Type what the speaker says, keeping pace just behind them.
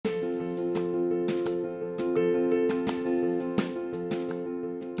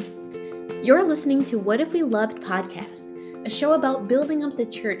You're listening to What If We Loved podcast, a show about building up the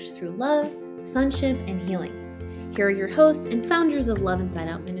church through love, sonship, and healing. Here are your hosts and founders of Love Inside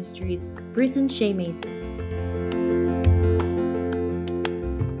Out Ministries, Bruce and Shay Mason.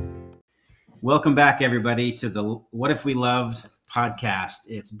 Welcome back, everybody, to the What If We Loved podcast.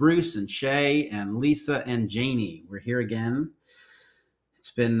 It's Bruce and Shay and Lisa and Janie. We're here again.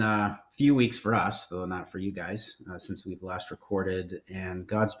 It's been a few weeks for us, though not for you guys, since we've last recorded, and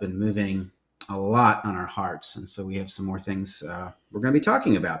God's been moving a lot on our hearts, and so we have some more things we're going to be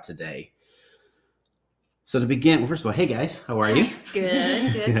talking about today. So to begin, well, first of all, hey guys, how are you?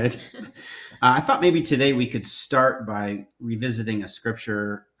 Good. I thought maybe today we could start by revisiting a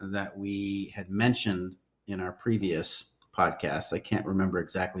scripture that we had mentioned in our previous podcast. I can't remember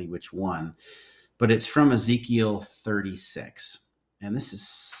exactly which one, but it's from Ezekiel 36. And this is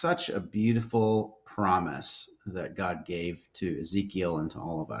such a beautiful promise that God gave to Ezekiel and to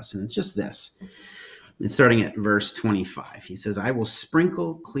all of us. And it's just this. It's starting at verse 25. He says, I will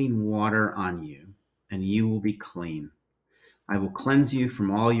sprinkle clean water on you, and you will be clean. I will cleanse you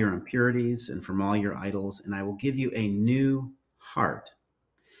from all your impurities and from all your idols, and I will give you a new heart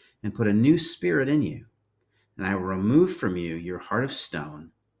and put a new spirit in you. And I will remove from you your heart of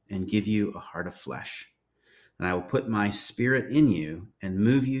stone and give you a heart of flesh. And I will put my spirit in you and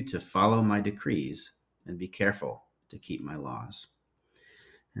move you to follow my decrees and be careful to keep my laws.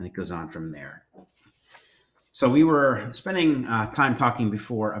 And it goes on from there. So we were spending time talking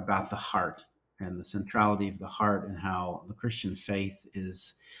before about the heart and the centrality of the heart and how the Christian faith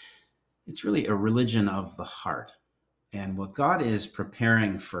it's really a religion of the heart. And what God is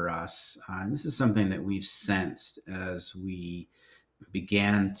preparing for us, and this is something that we've sensed as we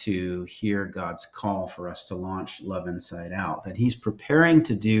began to hear God's call for us to launch Love Inside Out, that he's preparing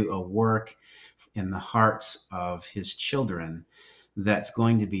to do a work in the hearts of his children that's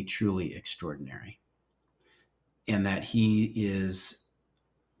going to be truly extraordinary. And that he is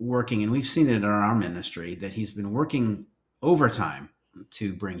working, and we've seen it in our ministry, that he's been working overtime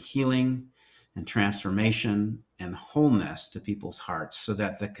to bring healing and transformation and wholeness to people's hearts so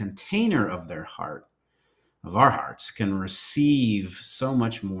that the container of their heart, of our hearts, can receive so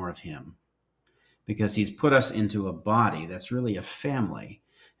much more of him, because he's put us into a body that's really a family,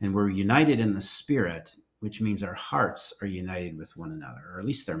 and we're united in the spirit, which means our hearts are united with one another, or at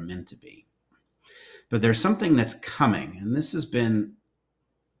least they're meant to be. But there's something that's coming, and this has been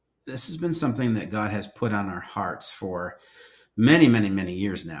something that God has put on our hearts for many, many, many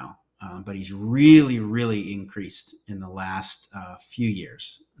years now. But he's really, really increased in the last few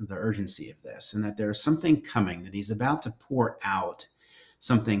years, the urgency of this, and that there's something coming, that he's about to pour out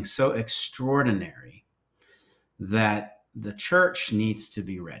something so extraordinary that the church needs to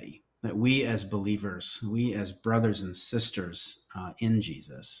be ready, that we as believers, we as brothers and sisters in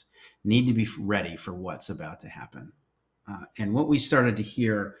Jesus need to be ready for what's about to happen. And what we started to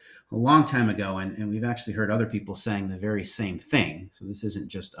hear a long time ago, and we've actually heard other people saying the very same thing, so this isn't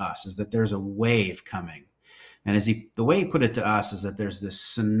just us, is that there's a wave coming. And the way he put it to us is that there's this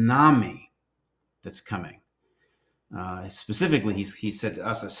tsunami that's coming. Specifically, he said to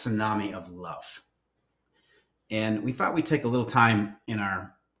us, a tsunami of love. And we thought we'd take a little time in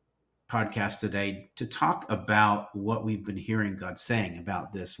our podcast today to talk about what we've been hearing God saying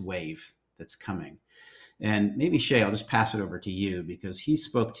about this wave that's coming. And maybe, Shay, I'll just pass it over to you, because he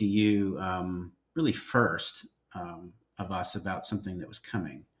spoke to you really first of us about something that was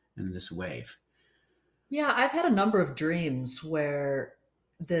coming in this wave. Yeah, I've had a number of dreams where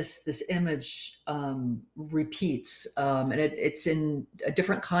this image repeats, and it's in a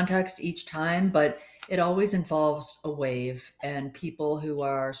different context each time, but it always involves a wave and people who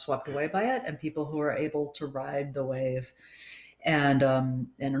are swept away by it, and people who are able to ride the wave and are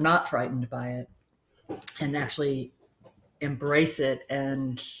not frightened by it, and actually embrace it,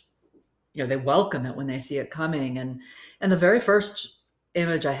 and they welcome it when they see it coming. And the very first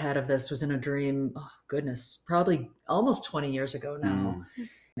image I had of this was in a dream, probably almost 20 years ago now.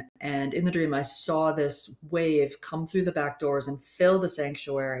 And in the dream, I saw this wave come through the back doors and fill the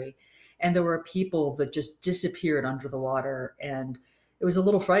sanctuary, and there were people that just disappeared under the water, and it was a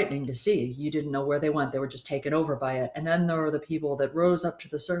little frightening to see. You didn't know where they went. They were just taken over by it. And then there were the people that rose up to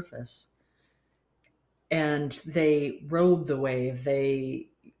the surface, and they rode the wave. They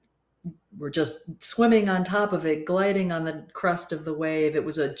were just swimming on top of it, gliding on the crest of the wave. It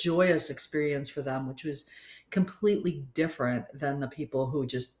was a joyous experience for them, which was completely different than the people who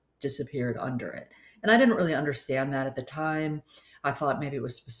just disappeared under it. And I didn't really understand that at the time. I thought maybe it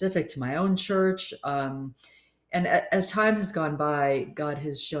was specific to my own church. And as time has gone by, God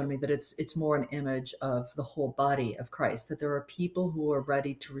has shown me that it's more an image of the whole body of Christ, that there are people who are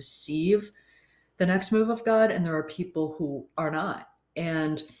ready to receive the next move of God, and there are people who are not.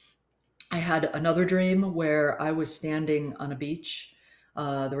 And I had another dream where I was standing on a beach.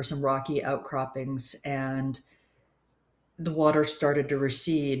 There were some rocky outcroppings, and the water started to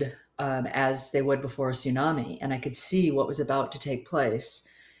recede as they would before a tsunami. And I could see what was about to take place,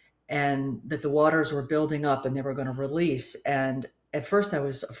 and that the waters were building up and they were going to release. And at first I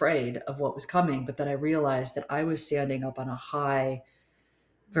was afraid of what was coming, but then I realized that I was standing up on a high,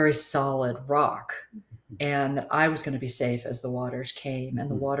 very solid rock, and that I was going to be safe as the waters came,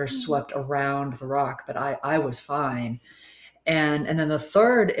 and the water swept around the rock, but I was fine. And then the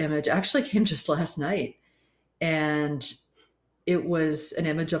third image actually came just last night, and it was an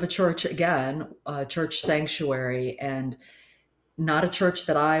image of a church again, a church sanctuary, and not a church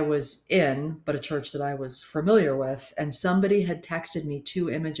that I was in, but a church that I was familiar with. And somebody had texted me two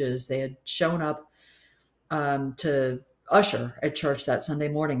images. They had shown up to usher at church that Sunday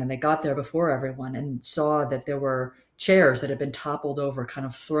morning, and they got there before everyone and saw that there were chairs that had been toppled over, kind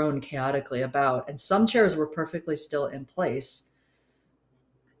of thrown chaotically about. And some chairs were perfectly still in place,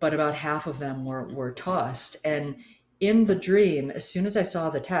 but about half of them were tossed. And in the dream, as soon as I saw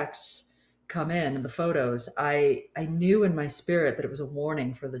the texts come in and the photos, I knew in my spirit that it was a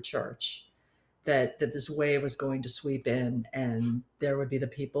warning for the church, that this wave was going to sweep in, and there would be the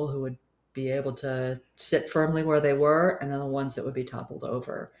people who would be able to sit firmly where they were, and then the ones that would be toppled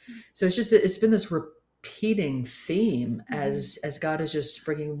over. So it's been this repeating theme as God is just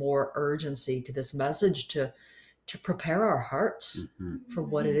bringing more urgency to this message to prepare our hearts for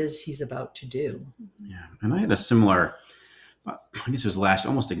what it is he's about to do. Yeah. And I had a similar, I guess it was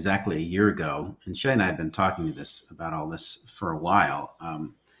almost exactly a year ago, and Shay and I had been talking about all this for a while.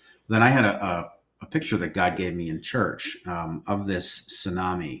 Then I had a picture that God gave me in church of this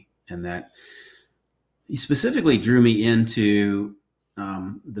tsunami, and that he specifically drew me into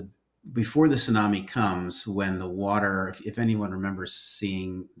before the tsunami comes, when the water, if anyone remembers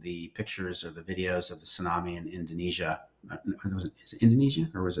seeing the pictures or the videos of the tsunami in Indonesia, is it Indonesia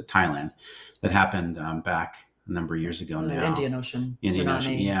or was it Thailand, that happened back a number of years ago now. Indian Ocean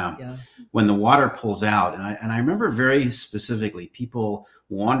tsunami, yeah. When the water pulls out, and I remember very specifically people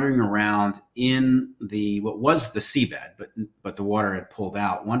wandering around in what was the seabed, but the water had pulled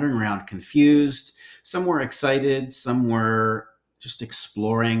out, wandering around confused. Some were excited, some were just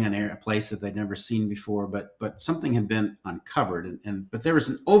exploring a place that they'd never seen before, but something had been uncovered, but there was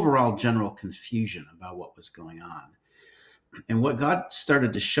an overall general confusion about what was going on. And what God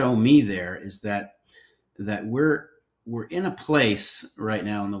started to show me there is that we're in a place right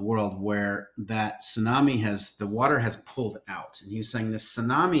now in the world where that tsunami the water has pulled out. And he was saying this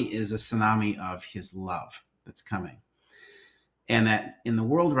tsunami is a tsunami of his love that's coming. And that in the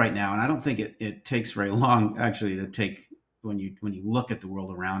world right now, and I don't think it takes very long actually to take, when you look at the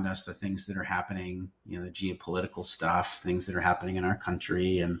world around us, the things that are happening, the geopolitical stuff, things that are happening in our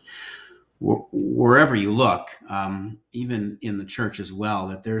country, and wherever you look, even in the church as well,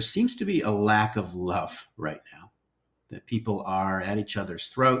 that there seems to be a lack of love right now, that people are at each other's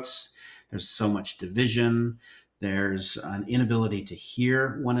throats. There's so much division. There's an inability to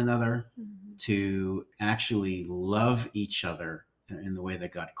hear one another, to actually love each other in the way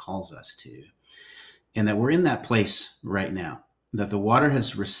that God calls us to. And that we're in that place right now, that the water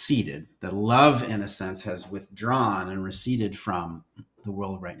has receded, that love, in a sense, has withdrawn and receded from the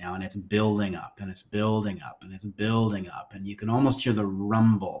world right now, and it's building up, and it's building up, and it's building up, and you can almost hear the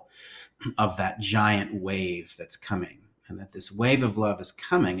rumble of that giant wave that's coming, and that this wave of love is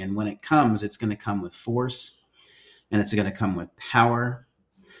coming, and when it comes, it's going to come with force, and it's going to come with power,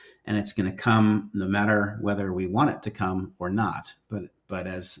 and it's going to come no matter whether we want it to come or not. But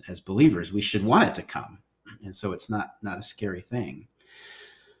as believers, we should want it to come. And so it's not a scary thing.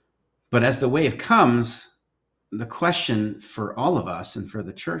 But as the wave comes, the question for all of us and for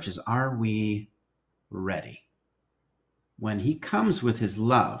the church is, are we ready? When he comes with his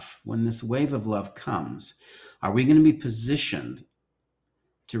love, when this wave of love comes, are we going to be positioned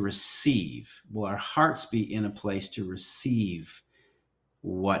to receive? Will our hearts be in a place to receive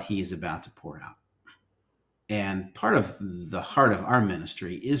what he is about to pour out? And part of the heart of our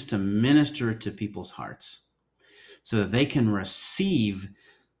ministry is to minister to people's hearts so that they can receive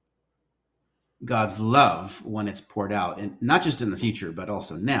God's love when it's poured out, and not just in the future, but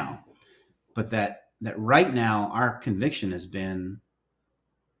also now. But that right now, our conviction has been,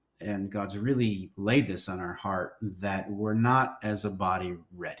 and God's really laid this on our heart, that we're not as a body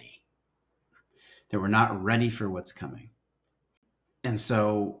ready, that we're not ready for what's coming. And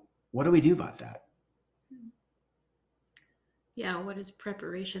so what do we do about that? Yeah, what does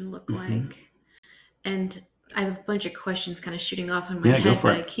preparation look Mhm. like? And I have a bunch of questions kind of shooting off in my Yeah, go head,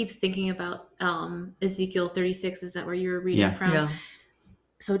 for but I it. keep thinking about Ezekiel 36. Is that where you were reading Yeah. from? Yeah.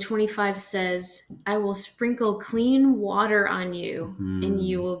 So 25 says, I will sprinkle clean water on you and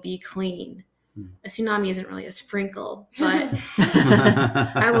you Mhm. will be clean. Mhm. A tsunami isn't really a sprinkle, but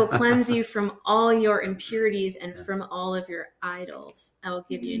I will cleanse you from all your impurities and from all of your idols. I will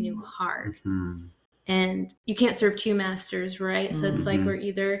give you a new heart. Mhm. And you can't serve two masters, right? So it's like Mhm. we're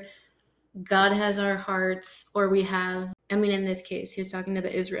either God has our hearts or we have, I mean, in this case, he was talking to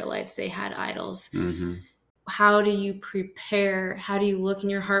the Israelites, they had idols. Mhm. How do you prepare? How do you look in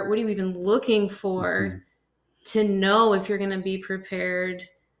your heart? What are you even looking for to know if you're going to be prepared?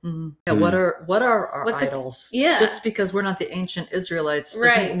 Yeah, what are our What's the- idols? yeah. Just because we're not the ancient Israelites doesn't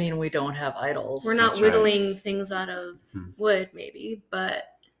Right. mean we don't have idols. We're not That's right. whittling things out of Mhm. wood, maybe, but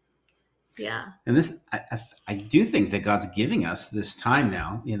yeah. And this, I do think that God's giving us this time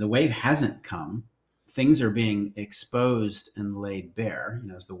now. The wave hasn't come. Things are being exposed and laid bare,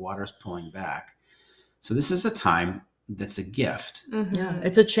 as the water's pulling back. So this is a time that's a gift. Mhm. Yeah,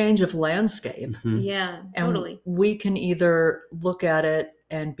 it's a change of landscape. Mhm. Yeah, And totally. we can either look at it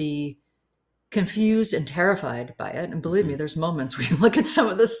and be confused and terrified by it. And believe me, there's moments where you look at some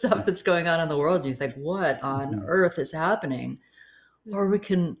of the stuff that's going on in the world and you think, what on Mhm. earth is happening? Or we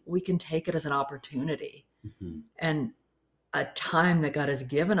can take it as an opportunity Mhm. and a time that God has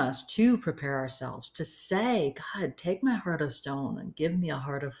given us to prepare ourselves to say, God, take my heart of stone and give me a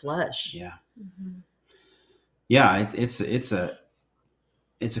heart of flesh. Yeah. Mhm. Yeah. It's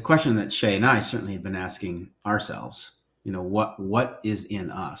a question that Shay and I certainly have been asking ourselves. What is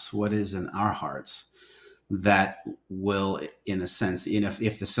in us? What is in our hearts that will, in a sense, if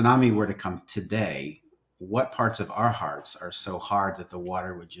the tsunami were to come today, what parts of our hearts are so hard that the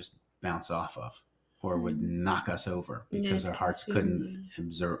water would just bounce off of or would knock us over because it's our hearts consuming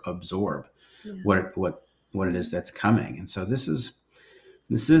couldn't absorb Yeah. what it is that's coming. And so this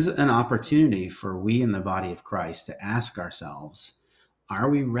is an opportunity for we in the body of Christ to ask ourselves, are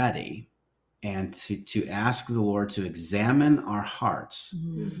we ready? And to ask the Lord to examine our hearts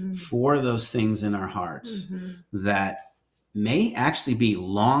Mhm. for those things in our hearts Mhm. that may actually be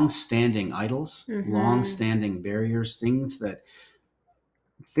long-standing idols, Mhm. long-standing barriers, things that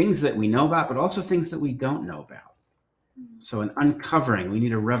we know about, but also things that we don't know about. So an uncovering, we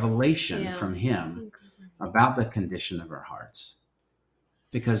need a revelation Yeah. from him about the condition of our hearts.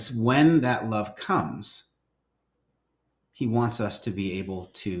 Because when that love comes, he wants us to be able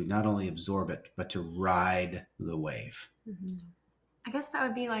to not only absorb it, but to ride the wave. Mhm. I guess that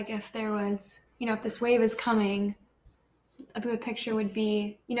would be like if there was, if this wave is coming, a good picture would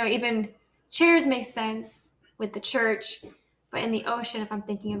be, even chairs make sense with the church, but in the ocean, if I'm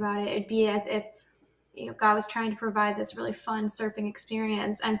thinking about it, it'd be as if, God was trying to provide this really fun surfing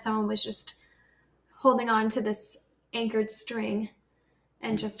experience and someone was just holding on to this anchored string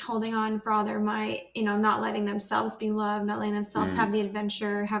and just holding on for all their might, not letting themselves be loved, not letting themselves have the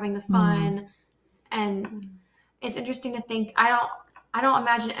adventure, having the fun. And it's interesting to think, I don't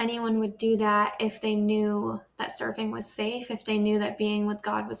imagine anyone would do that if they knew that surfing was safe, if they knew that being with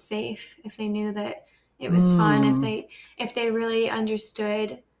God was safe, if they knew that it was fun, if they really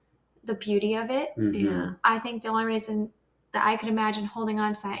understood the beauty of it. Yeah. I think the only reason that I could imagine holding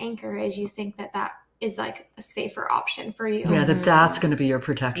on to that anchor is you think that is like a safer option for you. Yeah, that's going to be your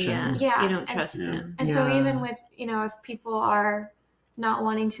protection. Yeah. Yeah. You don't trust him. And so even with, if people are not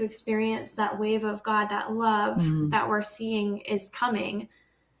wanting to experience that wave of God, that love that we're seeing is coming,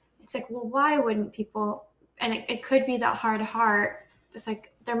 it's like, well, why wouldn't people? And it could be that hard heart. It's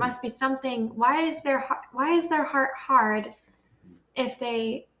like, there must be something. Why is their heart hard if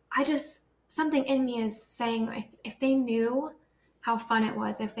something in me is saying, if they knew how fun it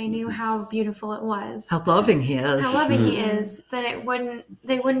was, if they knew how beautiful it was, How loving he is. then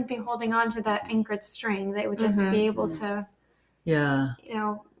they wouldn't be holding on to that anchored string. They would just be able to,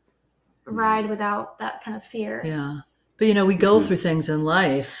 ride without that kind of fear. Yeah. But we go through things in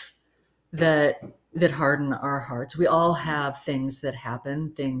life that harden our hearts. We all have things that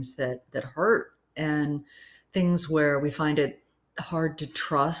happen, things that hurt, and things where we find it hard to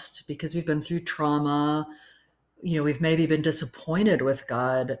trust because we've been through trauma. We've maybe been disappointed with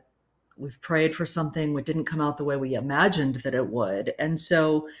God. We've prayed for something that didn't come out the way we imagined that it would. And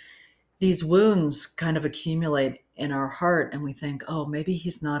so these wounds kind of accumulate in our heart and we think, oh, maybe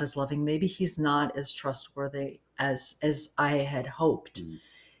he's not as loving. Maybe he's not as trustworthy as I had hoped.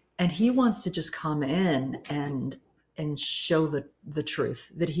 And he wants to just come in and show the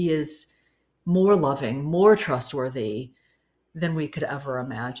truth that he is more loving, more trustworthy, than we could ever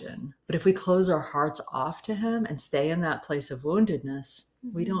imagine. But if we close our hearts off to him and stay in that place of woundedness,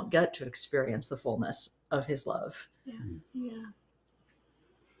 we don't get to experience the fullness of his love. Yeah. Yeah.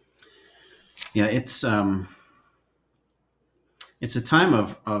 Yeah, it's a time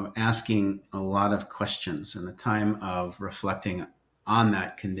of asking a lot of questions, and a time of reflecting on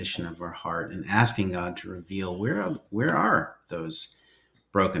that condition of our heart and asking God to reveal where are those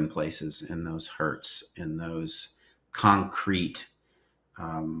broken places and those hurts and those concrete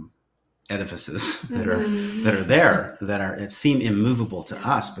edifices that are there, that seem immovable to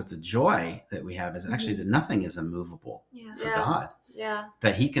us, but the joy that we have is actually that nothing is immovable for God. Yeah.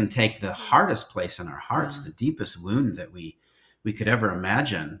 That he can take the hardest place in our hearts, the deepest wound that we could ever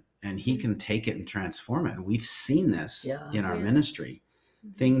imagine, and he can take it and transform it. And we've seen this in our ministry.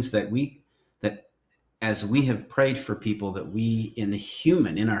 Things that as we have prayed for people, that we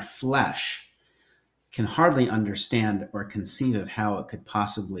in our flesh, can hardly understand or conceive of how it could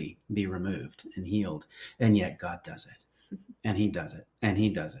possibly be removed and healed. And yet God does it. And he does it. And he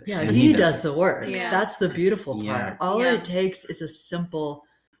does it. Yeah, and he does the work. Yeah. That's the beautiful part. Yeah. All it takes is a simple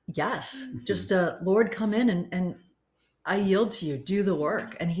yes. Just a Lord, come in and I yield to you, do the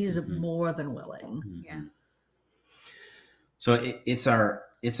work. And he's more than willing. Yeah. So it's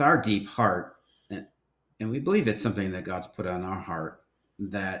our deep heart. And we believe it's something that God's put on our heart,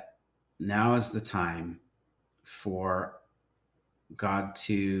 that now is the time for God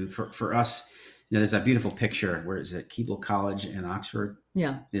for us. There's that beautiful picture. Where is it? Keble College in Oxford.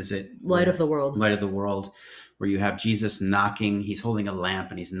 Yeah. Is it Light of the World? Light of the World, where you have Jesus knocking. He's holding a lamp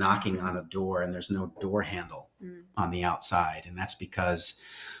and he's knocking on a door, and there's no door handle on the outside, and that's because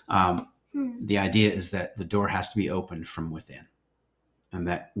the idea is that the door has to be opened from within, and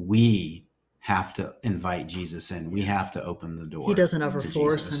that we have to invite Jesus in. We have to open the door. He doesn't ever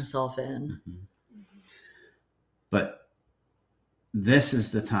force Jesus. himself in. But this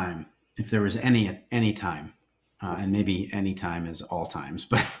is the time. If there was any time, and maybe any time is all times,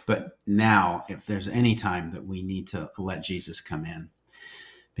 but now, if there's any time that we need to let Jesus come in,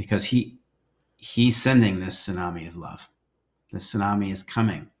 because he's sending this tsunami of love. The tsunami is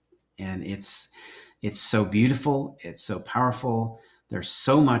coming, and it's so beautiful. It's so powerful. There's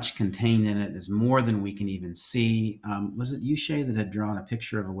so much contained in it. There's more than we can even see. Was it you, Shay, that had drawn a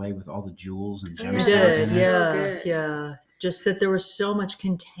picture of a wave with all the jewels and gemstones? We did, So yeah. Just that there was so much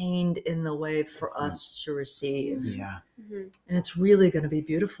contained in the wave for us to receive. Yeah. And it's really going to be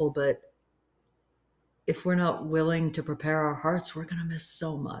beautiful, but if we're not willing to prepare our hearts, we're going to miss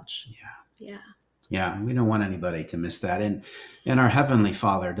so much. Yeah. And we don't want anybody to miss that. And our Heavenly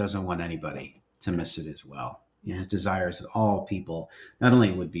Father doesn't want anybody to miss it as well. His desire is that all people not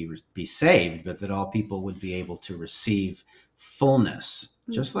only would be saved, but that all people would be able to receive fullness,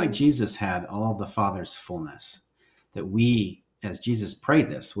 just like Jesus had all of the Father's fullness, that we, as Jesus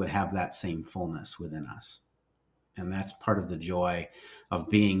prayed this, would have that same fullness within us. And that's part of the joy of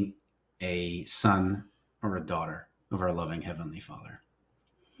being a son or a daughter of our loving Heavenly Father.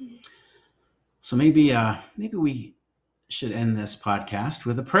 So maybe we should end this podcast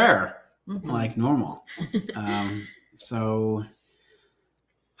with a prayer. Like normal. So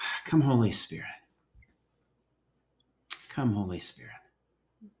come, Holy Spirit. Come, Holy Spirit.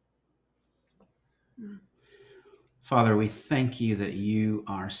 Father, we thank you that you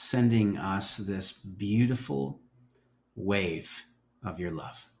are sending us this beautiful wave of your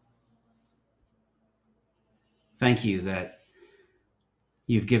love. Thank you that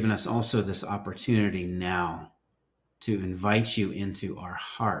you've given us also this opportunity now to invite you into our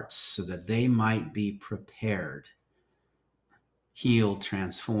hearts so that they might be prepared, healed,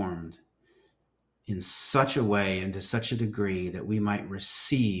 transformed in such a way and to such a degree that we might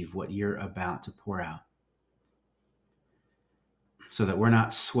receive what you're about to pour out, so that we're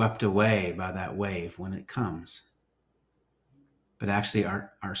not swept away by that wave when it comes, but actually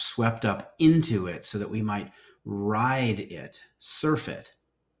are swept up into it so that we might ride it, surf it,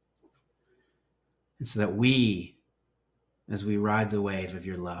 and so that we, as we ride the wave of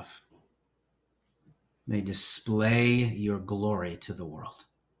your love, may display your glory to the world.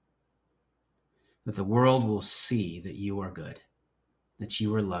 That the world will see that you are good, that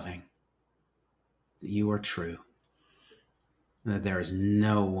you are loving, that you are true, and that there is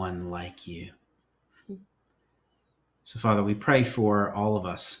no one like you. So, Father, we pray for all of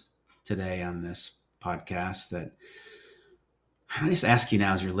us today on this podcast, that I just ask you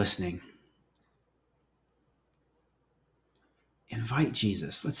now as you're listening, invite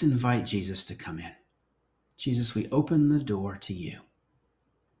Jesus. Let's invite Jesus to come in. Jesus, we open the door to you.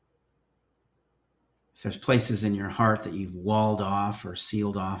 If there's places in your heart that you've walled off or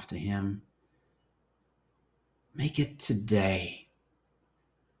sealed off to him, Make it today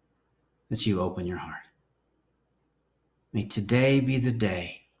that you open your heart. May today be the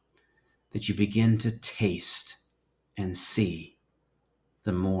day that you begin to taste and see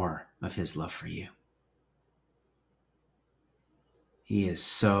the more of his love for you. He is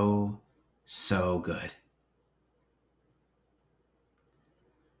so, so good.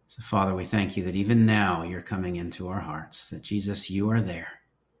 So, Father, we thank you that even now you're coming into our hearts, that Jesus, you are there.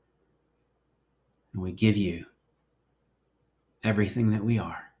 And we give you everything that we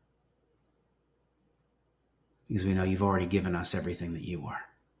are, because we know you've already given us everything that you are.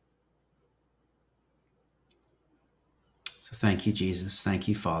 So thank you, Jesus. Thank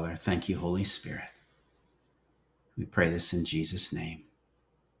you, Father. Thank you, Holy Spirit. We pray this in Jesus' name.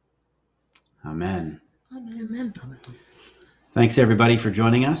 Amen. Amen. Thanks, everybody, for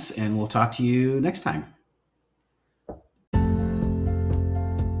joining us, and we'll talk to you next time.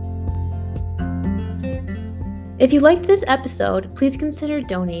 If you liked this episode, please consider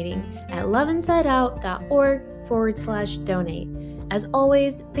donating at loveinsideout.org/donate. As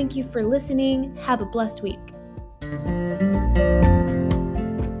always, thank you for listening. Have a blessed week.